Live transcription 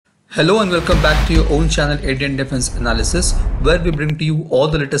Hello and welcome back to your own channel Indian Defense Analysis, where we bring to you all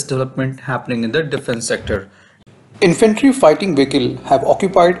the latest development happening in the defense sector. Infantry fighting vehicles have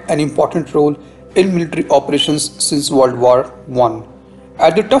occupied an important role in military operations since World War I.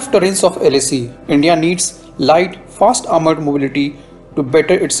 At the tough terrains of LAC, India needs light, fast armored mobility to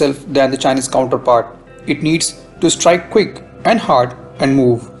better itself than the Chinese counterpart. It needs to strike quick and hard and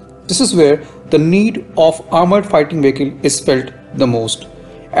move. This is where the need of armored fighting vehicle is felt the most.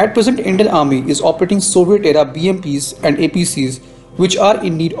 At present, Indian Army is operating Soviet-era BMPs and APCs, which are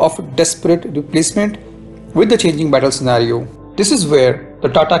in need of desperate replacement with the changing battle scenario. This is where the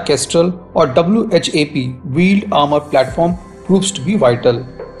TATA Kestrel or WHAP wheeled armored platform proves to be vital.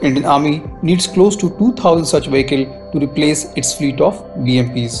 Indian Army needs close to 2,000 such vehicles to replace its fleet of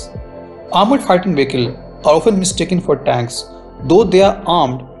BMPs. Armored fighting vehicles are often mistaken for tanks, though they are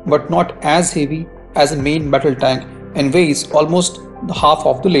armed but not as heavy as a main battle tank and weighs almost the half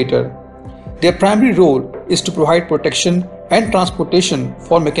of the latter. Their primary role is to provide protection and transportation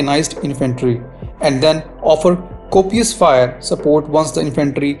for mechanized infantry and then offer copious fire support once the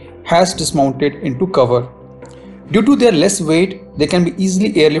infantry has dismounted into cover. Due to their less weight, they can be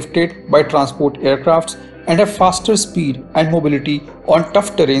easily airlifted by transport aircrafts and have faster speed and mobility on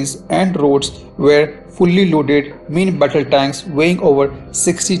tough terrains and roads where fully loaded main battle tanks weighing over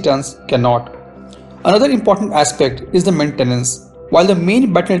 60 tons cannot. Another important aspect is the maintenance. While the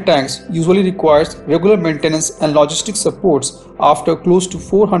main battle tanks usually requires regular maintenance and logistic supports after close to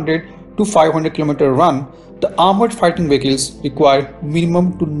 400 to 500 km run, the armored fighting vehicles require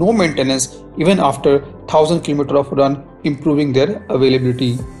minimum to no maintenance even after 1000 km of run, improving their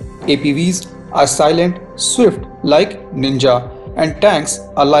availability. APVs are silent, swift like ninja, and tanks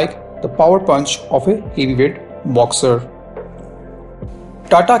are like the power punch of a heavyweight boxer.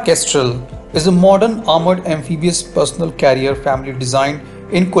 TATA Kestrel is a modern armored amphibious personal carrier family designed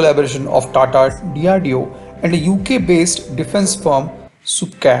in collaboration of Tata DRDO and a UK-based defense firm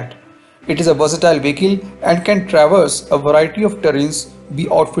Supacat. It is a versatile vehicle and can traverse a variety of terrains, be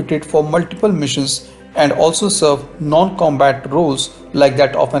outfitted for multiple missions, and also serve non-combat roles like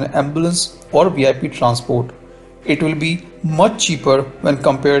that of an ambulance or VIP transport. It will be much cheaper when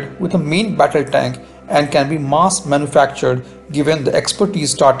compared with a main battle tank and can be mass manufactured given the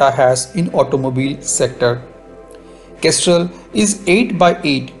expertise Tata has in automobile sector. Kestrel is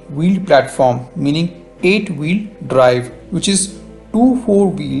 8x8 wheeled platform, meaning 8-wheel drive, which is 2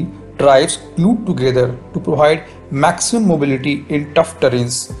 4-wheel drives glued together to provide maximum mobility in tough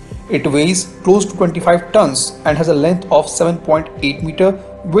terrains. It weighs close to 25 tons and has a length of 7.8 meter,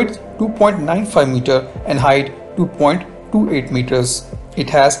 width 2.95 meter and height 2.28 meters. It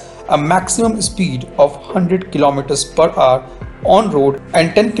has a maximum speed of 100 km per hour on road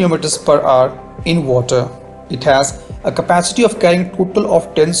and 10 km per hour in water. It has a capacity of carrying total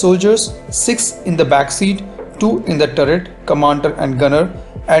of 10 soldiers, 6 in the back seat, 2 in the turret, commander and gunner,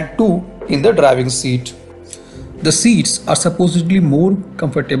 and 2 in the driving seat. The seats are supposedly more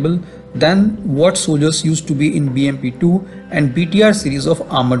comfortable than what soldiers used to be in BMP-2 and BTR series of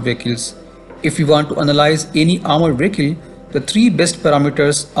armored vehicles. If you want to analyze any armored vehicle, the 3 best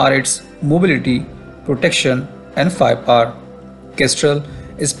parameters are its mobility, protection, and firepower. Kestrel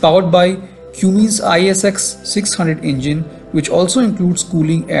is powered by Cummins ISX 600 engine, which also includes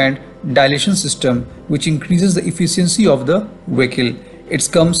cooling and dilation system, which increases the efficiency of the vehicle. It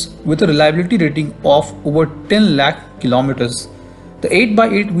comes with a reliability rating of over 10 lakh kilometers. The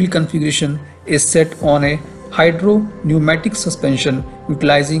 8x8 wheel configuration is set on a hydropneumatic suspension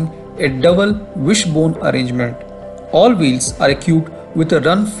utilizing a double-wishbone arrangement. All wheels are equipped with a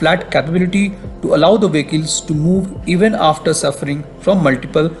run-flat capability to allow the vehicles to move even after suffering from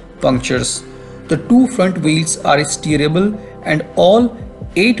multiple punctures. The 2 front wheels are steerable and all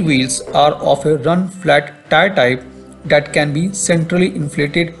 8 wheels are of a run-flat tire type that can be centrally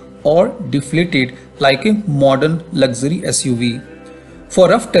inflated or deflated like a modern luxury SUV. For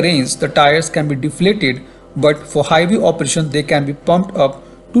rough terrains, the tires can be deflated, but for highway operation they can be pumped up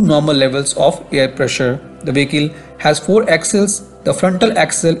to normal levels of air pressure. The vehicle has 4 axles. The frontal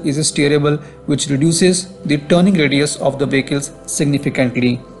axle is steerable, which reduces the turning radius of the vehicles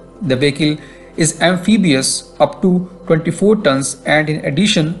significantly. The vehicle is amphibious up to 24 tons, and in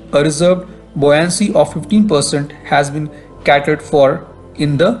addition a reserved buoyancy of 15% has been catered for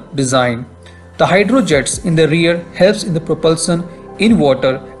in the design. The hydrojets in the rear helps in the propulsion in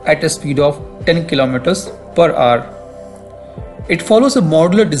water at a speed of 10 km per hour. It follows a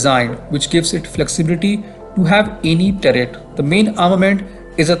modular design which gives it flexibility to have any turret. The main armament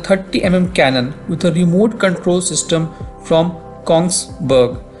is a 30 mm cannon with a remote control system from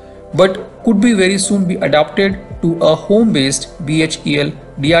Kongsberg, but could be very soon be adapted to a home-based BHEL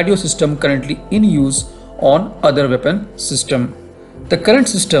DRDO system currently in use on other weapon system. The current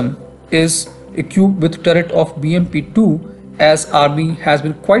system is equipped with turret of BMP-2 as Army has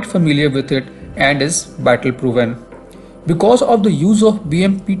been quite familiar with it and is battle proven. Because of the use of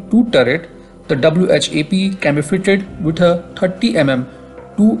BMP-2 turret, the WhAP can be fitted with a 30 mm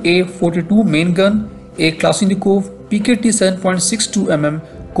 2A42 main gun, a Kalashnikov PKT 7.62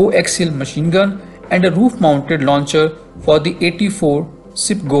 mm coaxial machine gun, and a roof-mounted launcher for the 84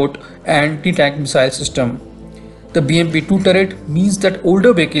 Supacat anti-tank missile system. The BMP-2 turret means that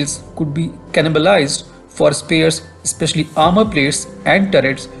older vehicles could be cannibalized for spares, especially armor plates and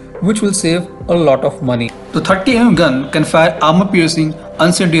turrets, which will save a lot of money. The 30 mm gun can fire armor-piercing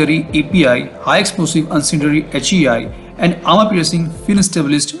incendiary API, high-explosive incendiary HEI, and armor-piercing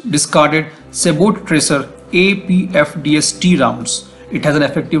fin-stabilized discarded sabot tracer APVs rounds. It has an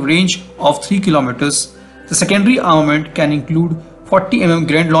effective range of 3 km. The secondary armament can include 40 mm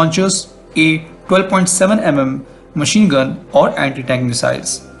grenade launchers, a 12.7 mm machine gun, or anti-tank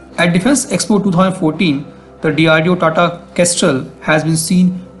missiles. At Defense Expo 2014, the DRDO TATA Kestrel has been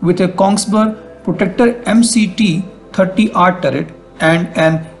seen with a Kongsberg Protector MCT 30R turret and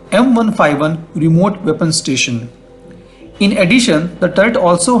an M151 remote weapon station. In addition, the turret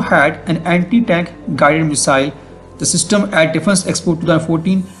also had an anti-tank guided missile. The system at Defense Expo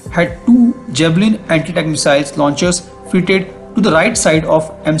 2014 had 2 Javelin anti-tank missiles launchers fitted to the right side of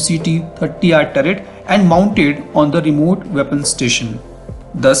MCT 30R turret and mounted on the remote weapon station.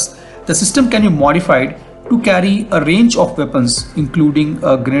 Thus, the system can be modified to carry a range of weapons including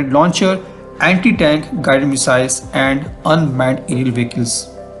a grenade launcher, anti-tank guided missiles, and unmanned aerial vehicles.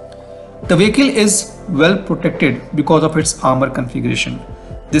 The vehicle is well protected because of its armor configuration.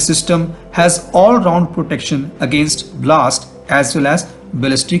 This system has all-round protection against blast as well as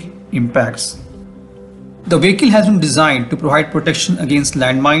ballistic impacts. The vehicle has been designed to provide protection against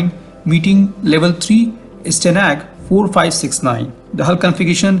landmine, meeting level 3 STANAG 4569. The hull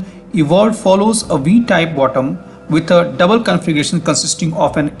configuration evolved follows a V-type bottom with a double configuration consisting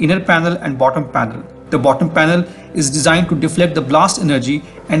of an inner panel and bottom panel. The bottom panel is designed to deflect the blast energy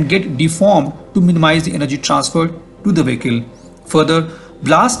and get deformed to minimize the energy transfer to the vehicle. Further,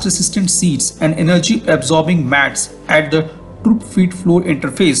 blast-resistant seats and energy-absorbing mats at the troop feed floor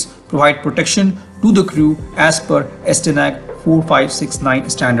interface provide protection to the crew as per STANAG 4569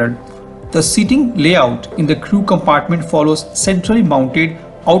 standard. The seating layout in the crew compartment follows centrally mounted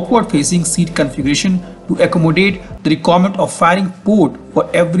outward-facing seat configuration to accommodate the requirement of firing port for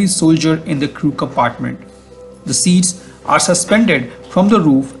every soldier in the crew compartment. The seats are suspended from the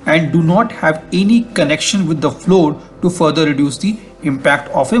roof and do not have any connection with the floor to further reduce the impact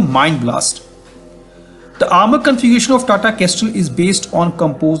of a mine blast. The armor configuration of TATA Kestrel is based on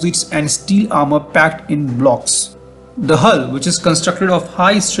composites and steel armor packed in blocks. The hull, which is constructed of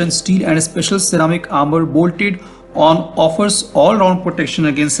high-strength steel and special ceramic armor bolted on, offers all-round protection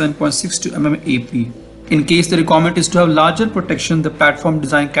against 7.62 mm AP. In case the requirement is to have larger protection, the platform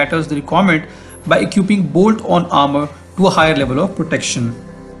design caters the requirement by equipping bolt-on armor to a higher level of protection.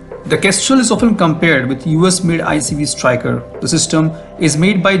 The Kestrel is often compared with US-made ICV Striker. The system is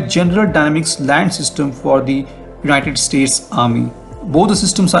made by General Dynamics Land System for the United States Army. Both the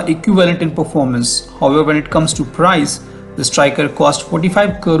systems are equivalent in performance. However, when it comes to price, the Striker cost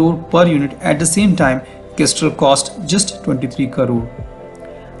 45 crore per unit. At the same time, Kestrel cost just 23 crore.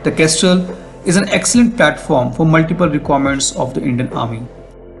 The Kestrel is an excellent platform for multiple requirements of the Indian Army.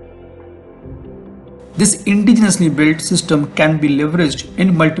 This indigenously built system can be leveraged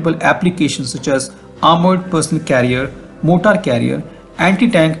in multiple applications such as armored personnel carrier, mortar carrier,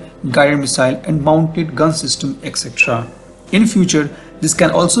 anti-tank guided missile and mounted gun system, etc. In future, this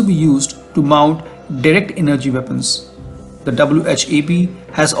can also be used to mount direct energy weapons. The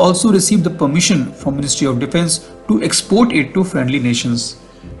WhAP has also received the permission from Ministry of Defence to export it to friendly nations.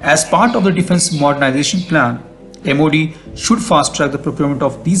 As part of the Defence Modernization Plan, MOD should fast-track the procurement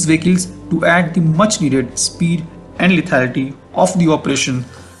of these vehicles to add the much-needed speed and lethality of the operation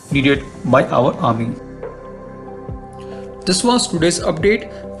needed by our Army. This was today's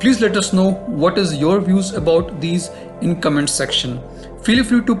update. Please let us know what is your views about these in comment section. Feel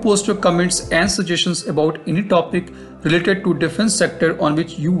free to post your comments and suggestions about any topic related to defense sector on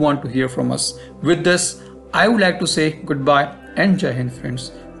which you want to hear from us. With this, I would like to say goodbye and Jai Hind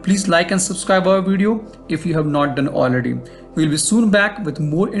friends. Please like and subscribe our video if you have not done already. We will be soon back with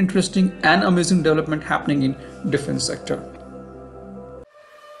more interesting and amazing development happening in defense sector.